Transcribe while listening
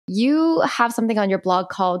you have something on your blog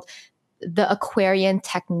called the Aquarian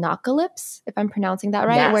Technocalypse, if I'm pronouncing that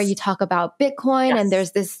right, Yes. where you talk about Bitcoin Yes. and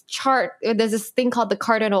there's this chart, there's this thing called the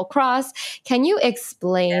Cardinal cross. Can you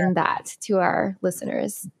explain that to our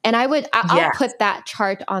listeners? And I'll put that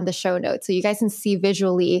chart on the show notes so you guys can see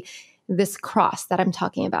visually this cross that I'm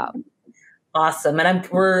talking about. Awesome. And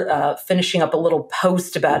we're finishing up a little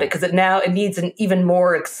post about it because it needs an even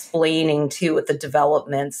more explaining too with the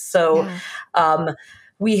developments. So,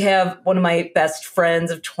 we have one of my best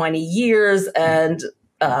friends of 20 years and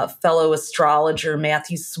fellow astrologer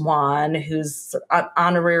Matthew Swan, who's an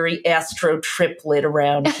honorary astro triplet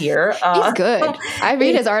around here. He's good. I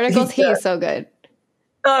read his articles. He's so good.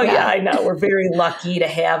 Oh, yeah, I know. We're very lucky to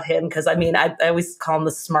have him because, I mean, I always call him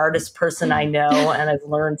the smartest person I know, and I've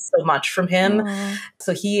learned so much from him.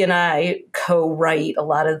 So he and I co-write a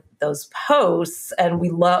lot of those posts, and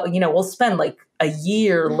we love, we'll spend like a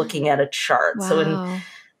year looking at a chart. Wow. So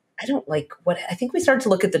I think we started to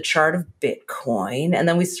look at the chart of Bitcoin, and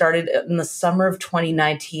then we started in the summer of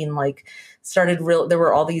 2019, there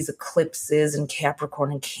were all these eclipses in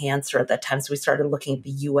Capricorn and Cancer at that time. So we started looking at the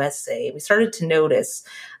USA. We started to notice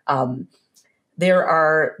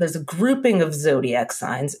there's a grouping of zodiac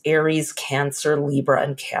signs: Aries, Cancer, Libra,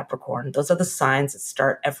 and Capricorn. Those are the signs that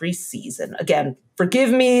start every season. Again,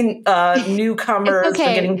 forgive me, newcomers, for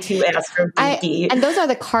getting too astro-geeky. And those are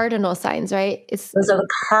the cardinal signs, right? Those are the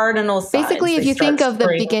cardinal signs. Basically, if you think of the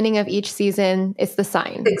beginning of each season, it's the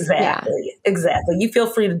sign. Exactly. Exactly. You feel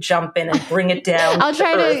free to jump in and bring it down. I'll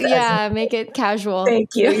try to make it casual.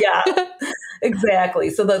 Thank you. Yeah.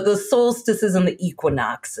 Exactly. So the solstices and the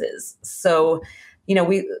equinoxes. So,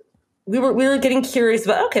 we were getting curious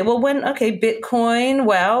about, Bitcoin,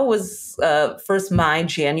 was first mined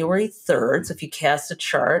January 3rd. So if you cast a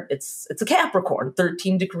chart, it's a Capricorn,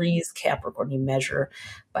 13 degrees Capricorn. You measure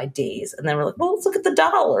by days. And then we're like, well, let's look at the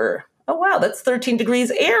dollar. Oh, wow, that's 13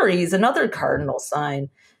 degrees Aries, another cardinal sign.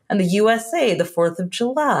 And the USA, the 4th of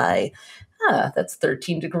July. That's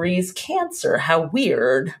 13 degrees Cancer. How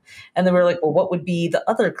weird. And then we're like, well, what would be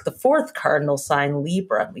the fourth cardinal sign,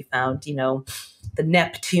 Libra? And we found, the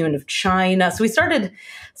Neptune of China. So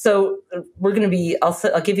we're going to be,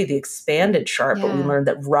 I'll give you the expanded chart, but we learned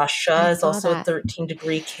that Russia is also a 13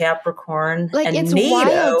 degree Capricorn. And it's NATO,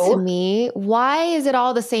 wild to me. Why is it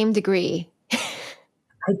all the same degree?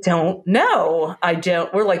 I don't know.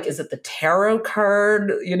 We're like, is it the tarot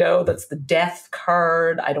card? That's the death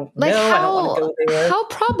card. I don't know. I don't want to go there. How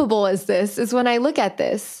probable is this? Is when I look at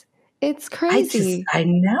this. It's crazy. I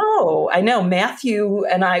know. Matthew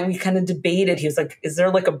and we kind of debated. He was like, is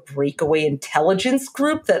there like a breakaway intelligence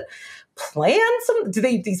group that plans some?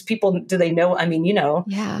 These people, do they know? I mean,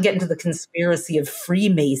 get into the conspiracy of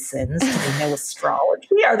Freemasons. Do they know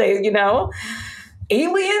astrology? Are they,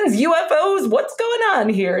 aliens, UFOs? What's going on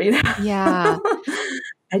here? Yeah.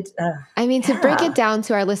 To break it down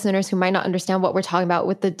to our listeners who might not understand what we're talking about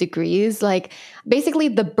with the degrees, basically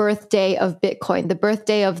the birthday of Bitcoin, the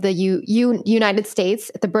birthday of the United States,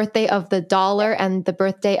 the birthday of the dollar, and the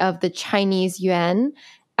birthday of the Chinese yuan,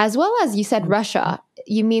 as well as you said Russia.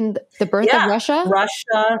 You mean the birth of Russia?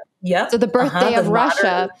 Russia, yeah. So the birthday of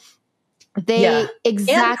Russia, they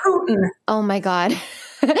exactly. And Putin. Oh my God.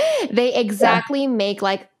 They exactly make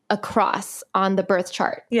a cross on the birth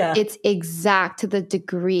chart. Yeah. It's exact to the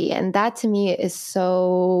degree. And that to me is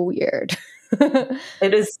so weird.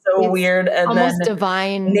 It is so weird. And almost then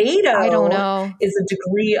divine. NATO, I don't know, is a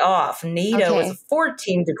degree off. NATO is a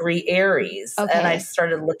 14 degree Aries. Okay. And I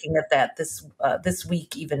started looking at that this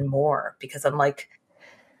week even more because I'm like,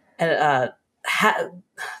 if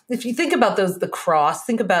you think about the cross,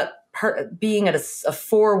 think about being at a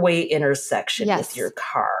four-way intersection with your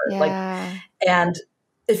car. Yeah. And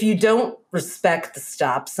if you don't respect the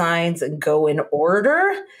stop signs and go in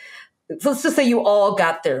order, let's just say you all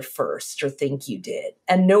got there first or think you did,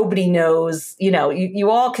 and nobody knows, you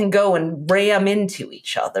all can go and ram into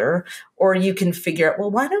each other, or you can figure out,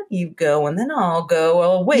 well, why don't you go and then I'll go,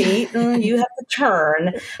 oh, wait, you have to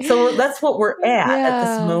turn. So that's what we're at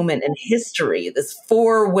this moment in history, this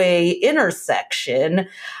four-way intersection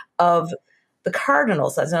of the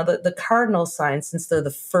cardinal signs. Now, the cardinal signs, since they're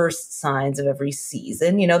the first signs of every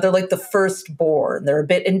season, they're like the firstborn. They're a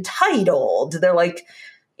bit entitled. They're like,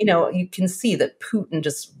 you can see that Putin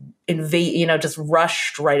just just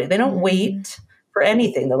rushed right in. They don't wait for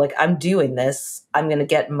anything. They're like, I'm doing this. I'm going to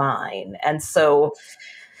get mine. And so,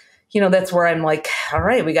 that's where I'm like, all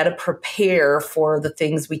right, we got to prepare for the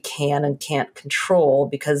things we can and can't control,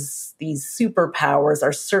 because these superpowers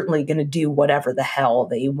are certainly going to do whatever the hell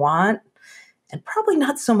they want. and probably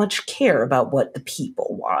not so much care about what the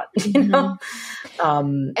people want, you know?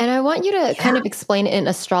 And I want you to kind of explain in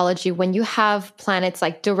astrology when you have planets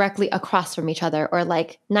like directly across from each other or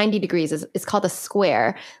like 90 degrees, it's called a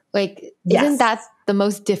square. Like, isn't that the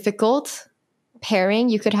most difficult pairing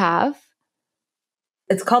you could have?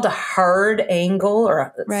 It's called a hard angle,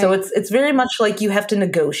 or so it's very much like you have to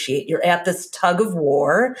negotiate. You're at this tug of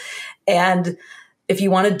war, and if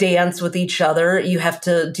you want to dance with each other, you have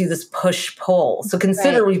to do this push-pull. So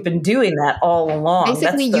consider we've been doing that all along.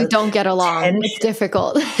 Basically, you don't get along. Tension. It's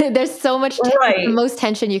difficult. There's so much tension, the most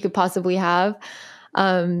tension you could possibly have.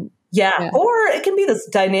 Yeah. Or it can be this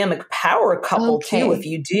dynamic power couple too, if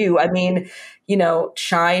you do. I mean, you know,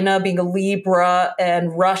 China being a Libra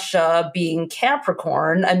and Russia being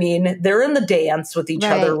Capricorn. I mean, they're in the dance with each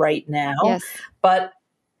other right now, but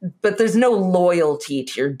there's no loyalty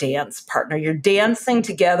to your dance partner. You're dancing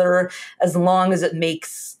together as long as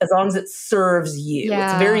it serves you.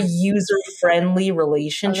 It's a very user-friendly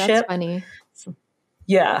relationship. Oh, that's funny.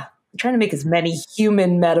 Yeah. I'm trying to make as many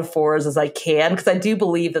human metaphors as I can, because I do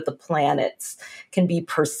believe that the planets can be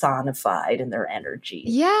personified in their energy.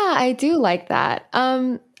 Yeah, I do like that.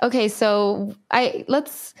 Okay, so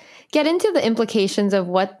let's get into the implications of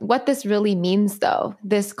what this really means, though,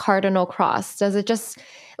 this cardinal cross. Does it just,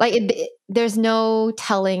 like, there's no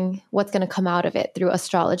telling what's going to come out of it through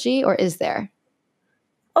astrology, or is there?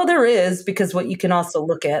 Oh, there is, because what you can also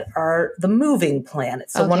look at are the moving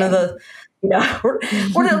planets. So one of the,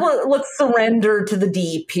 let's surrender to the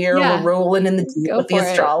deep here. We're rolling in the deep with the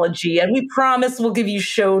astrology. And we promise we'll give you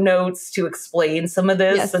show notes to explain some of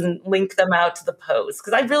this and link them out to the post.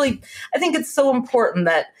 Because I think it's so important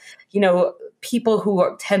that, you know, people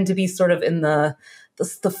who tend to be sort of in the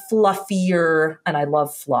fluffier, and I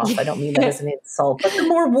love fluff, I don't mean that as an insult, but the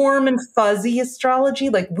more warm and fuzzy astrology,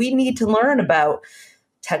 like we need to learn about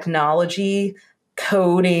technology,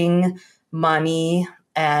 coding, money,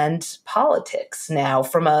 and politics now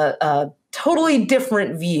from a totally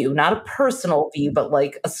different view, not a personal view, but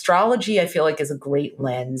like astrology, I feel like is a great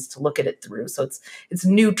lens to look at it through. So it's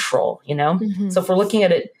neutral, you know? So if we're looking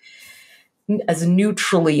at it as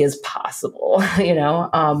neutrally as possible, you know,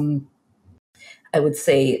 I would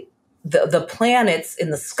say the planets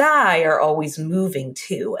in the sky are always moving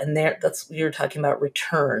too. And you're talking about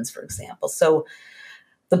returns, for example. So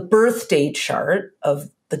the birthday chart of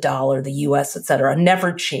the dollar, the US, et cetera,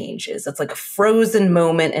 never changes. It's like a frozen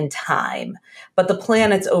moment in time. But the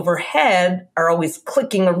planets overhead are always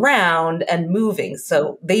clicking around and moving.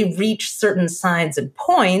 So they reach certain signs and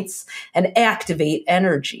points and activate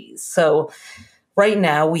energies. So right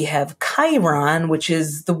now we have Chiron, which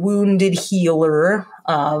is the wounded healer,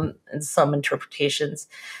 in some interpretations,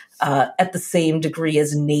 at the same degree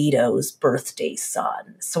as NATO's birthday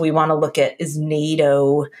sun. So we want to look at, is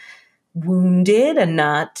NATO wounded and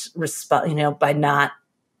not by not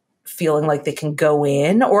feeling like they can go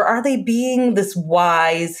in, or are they being this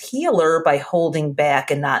wise healer by holding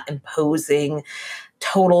back and not imposing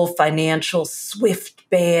total financial swift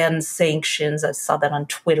ban sanctions? I saw that on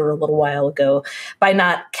Twitter a little while ago. By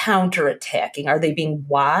not counterattacking, are they being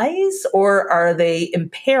wise or are they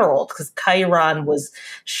imperiled? Because Chiron was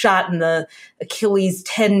shot in the Achilles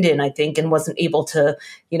tendon, I think, and wasn't able to,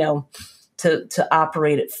 to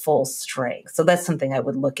operate at full strength. So that's something I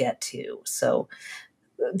would look at too. So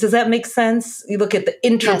does that make sense? You look at the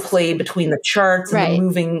interplay between the charts and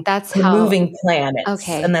the moving planets.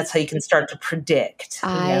 Okay. And that's how you can start to predict.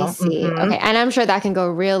 I see. Okay. And I'm sure that can go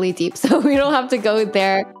really deep. So we don't have to go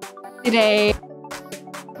there today.